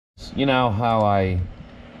says, you know how I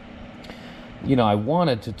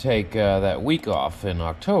wanted to take that week off in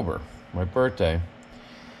October, my birthday.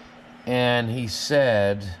 And he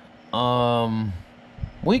said,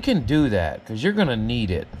 we can do that because you're going to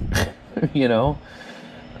need it, you know?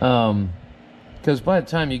 Because by the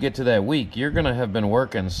time you get to that week, you're going to have been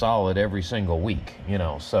working solid every single week, you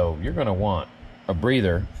know? So you're going to want a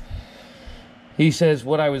breather. He says,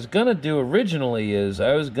 what I was going to do originally is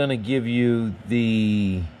I was going to give you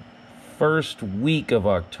the first week of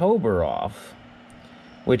October off,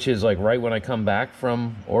 which is like right when I come back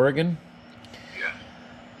from Oregon.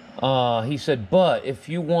 Yeah. He said, but if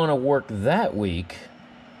you want to work that week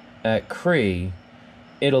at Cree,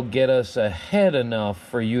 it'll get us ahead enough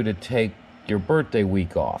for you to take your birthday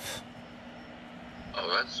week off. Oh,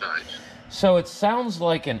 that's nice. So it sounds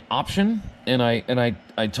like an option, and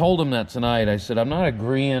I told him that tonight. I said, I'm not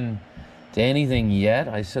agreeing to anything yet.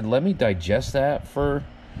 I said, let me digest that for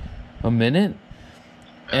a minute,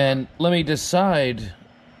 and let me decide,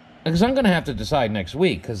 because I'm going to have to decide next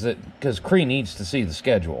week, because Cree needs to see the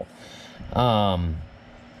schedule.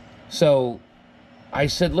 So I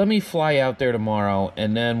said, let me fly out there tomorrow,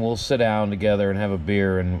 and then we'll sit down together and have a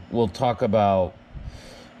beer, and we'll talk about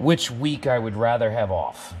which week I would rather have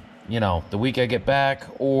off. You know, the week I get back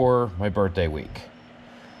or my birthday week.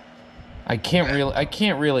 I can't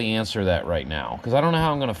really answer that right now because I don't know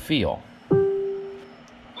how I'm going to feel. Well,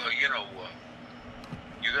 you know,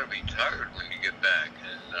 you're going to be tired when you get back,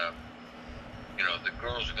 and you know the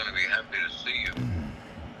girls are going to be happy to see you.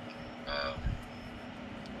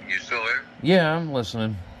 You still there? Yeah, I'm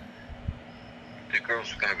listening. The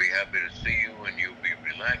girls are going to be happy to see you, and you'll be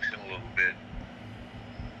relaxing a little bit.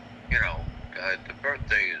 You know, the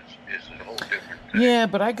birthday is a whole different thing. Yeah,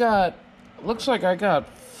 but looks like I got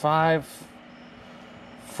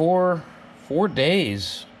four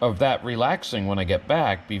days of that relaxing when I get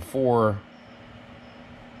back before.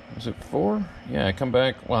 Is it 4? Yeah, I come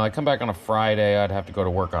back on a Friday. I'd have to go to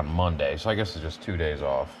work on Monday, so I guess it's just 2 days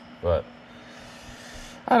off. But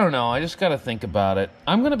I don't know. I just got to think about it.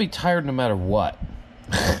 I'm going to be tired no matter what,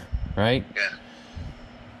 right? Yeah.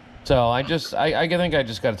 So I think I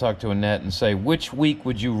just got to talk to Annette and say, which week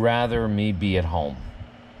would you rather me be at home?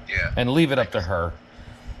 Yeah. And leave it up to her.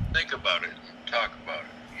 Think about it. Talk about it.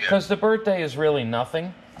 Yeah. Because the birthday is really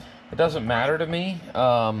nothing. It doesn't matter to me.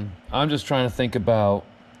 I'm just trying to think about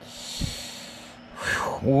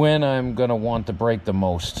when I'm going to want the break the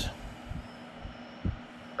most.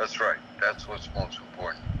 That's right. That's what's most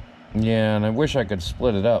important. Yeah, and I wish I could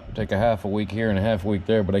split it up. Take a half a week here and a half a week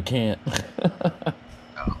there, but I can't.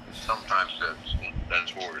 Sometimes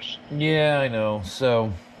that's worse. Yeah, I know.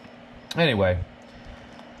 So, anyway,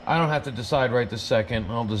 I don't have to decide right this second.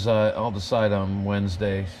 I'll decide on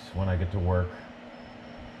Wednesday when I get to work.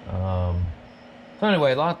 So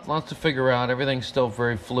anyway, lots to figure out. Everything's still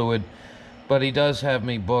very fluid, but he does have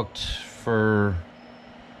me booked for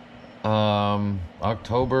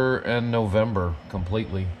October and November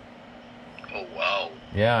completely. Oh wow.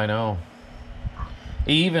 Yeah, I know.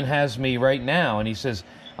 He even has me right now, and he says,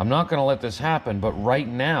 I'm not going to let this happen, but right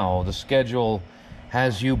now the schedule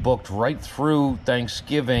has you booked right through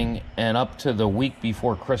Thanksgiving and up to the week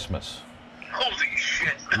before Christmas. Holy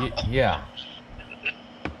shit. Yeah.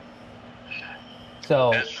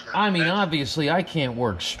 So, I mean, obviously, I can't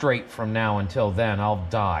work straight from now until then. I'll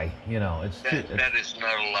die. You know, that is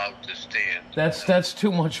not allowed to stand. That's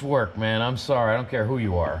too much work, man. I'm sorry. I don't care who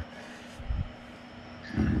you are.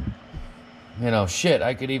 You know, shit,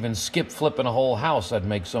 I could even skip flipping a whole house. I'd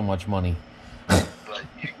make so much money. But,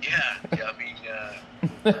 yeah, I mean,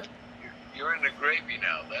 you're in the gravy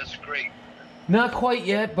now. That's great. Not quite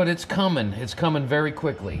yet, but it's coming. It's coming very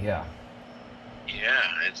quickly, yeah. Yeah,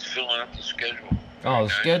 it's filling up the schedule. Oh, the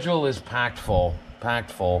schedule is packed full.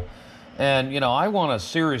 And, you know, I want to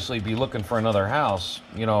seriously be looking for another house,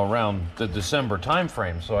 you know, around the December time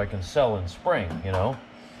frame so I can sell in spring, you know?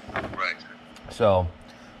 Right. So,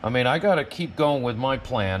 I mean, I got to keep going with my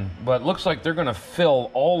plan, but it looks like they're going to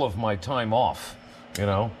fill all of my time off, you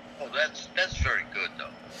know? Oh, that's very good, though.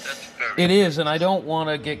 That's very It good. is, and I don't want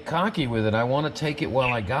to get cocky with it. I want to take it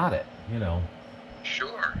while I got it, you know?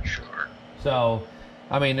 Sure. So,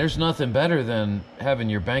 I mean, there's nothing better than having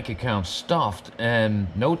your bank account stuffed and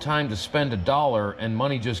no time to spend $1 and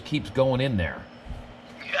money just keeps going in there.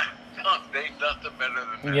 Yeah, no, ain't nothing better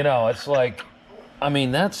than that. You know, it's like, I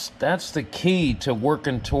mean, that's the key to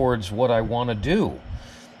working towards what I want to do,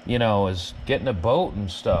 you know, is getting a boat and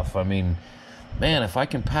stuff. I mean, man, if I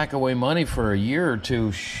can pack away money for a year or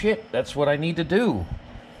two, shit, that's what I need to do.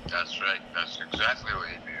 That's right. That's exactly what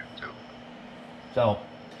you need to do. So,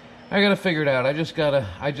 I gotta figure it out. I just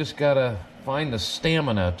gotta find the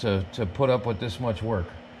stamina to put up with this much work.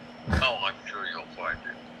 Oh, I'm sure you'll find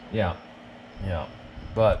it. Yeah.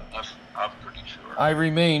 But I'm pretty sure. I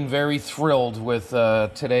remain very thrilled with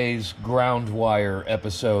today's ground wire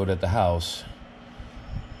episode at the house.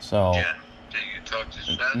 So. Yeah. Did you talk to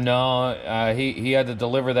Seth? No, he had to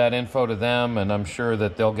deliver that info to them, and I'm sure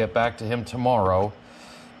that they'll get back to him tomorrow.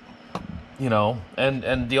 You know,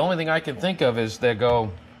 and the only thing I can think of is they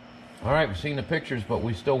go, all right, we've seen the pictures, but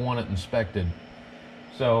we still want it inspected.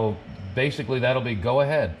 So basically that'll be go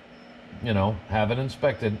ahead, you know, have it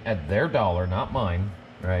inspected at their dollar, not mine,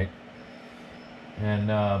 right? And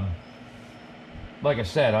like I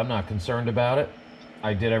said, I'm not concerned about it.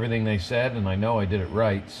 I did everything they said, and I know I did it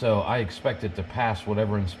right, so I expect it to pass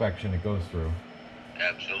whatever inspection it goes through.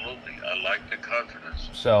 Absolutely. I like the confidence.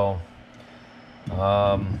 So,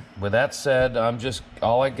 with that said,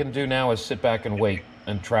 all I can do now is sit back and wait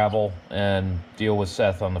and travel and deal with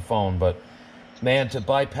Seth on the phone. But, man, to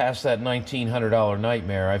bypass that $1,900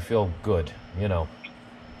 nightmare, I feel good, you know.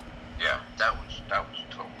 Yeah, that was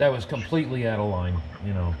total. That was completely out of line,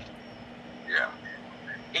 you know. Yeah.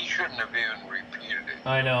 He shouldn't have even repeated it.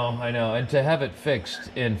 I know. And to have it fixed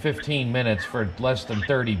in 15 minutes for less than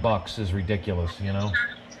 $30 is ridiculous, you know.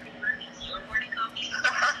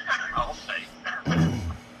 I'll say.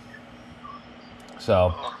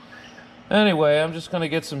 So, anyway, I'm just going to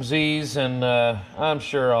get some Z's, and I'm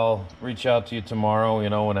sure I'll reach out to you tomorrow, you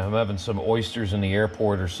know, when I'm having some oysters in the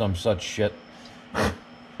airport or some such shit. Oh,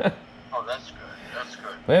 that's good. That's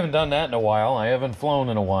good. We haven't done that in a while. I haven't flown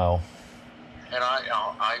in a while. And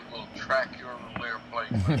I will track your little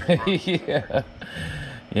airplane.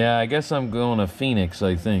 Yeah, I guess I'm going to Phoenix,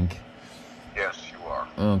 I think. Yes, you are.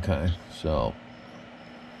 Okay, so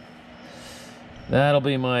that'll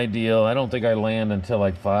be my deal. I don't think I land until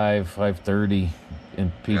like 5:30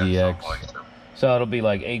 in PDX. Yeah, like so it'll be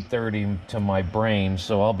like 8:30 to my brain,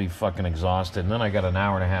 so I'll be fucking exhausted. And then I got an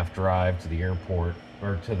hour and a half drive to the airport,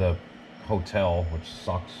 or to the hotel, which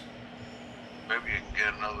sucks. Maybe you can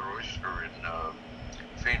get another oyster in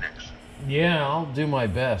Phoenix. Yeah, I'll do my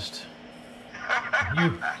best.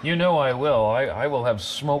 You know I will. I will have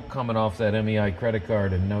smoke coming off that MEI credit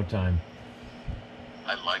card in no time.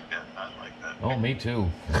 I like that. Oh, me too.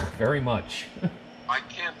 Very much. I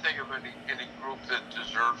can't think of any group that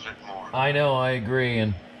deserves it more. I know, I agree.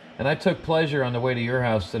 And I took pleasure on the way to your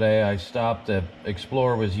house today. I stopped.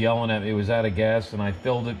 Explorer was yelling at me. It was out of gas, and I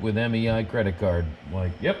filled it with MEI credit card.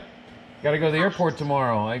 Like, yep, got to go to the airport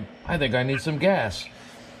tomorrow. I think I need some gas.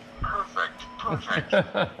 Perfect.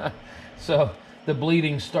 So the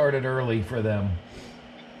bleeding started early for them.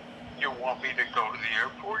 You want me to go to the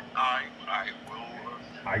airport? I will.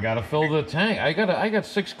 I gotta fill the tank. I got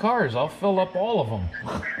 6 cars. I'll fill up all of them.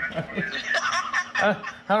 I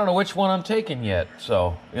don't know which one I'm taking yet.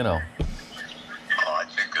 So, you know. Oh, I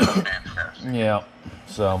think that's fantastic. Yeah.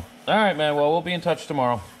 So, all right, man. Well, we'll be in touch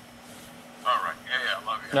tomorrow. All right. Yeah,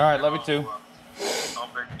 love you. All right, love you too. I'll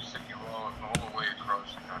babysit you all the way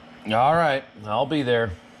across the country. All right. I'll be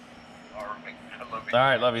there. All right. I love you. All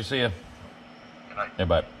right, love you. See you. Good night. Yeah,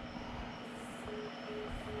 bye.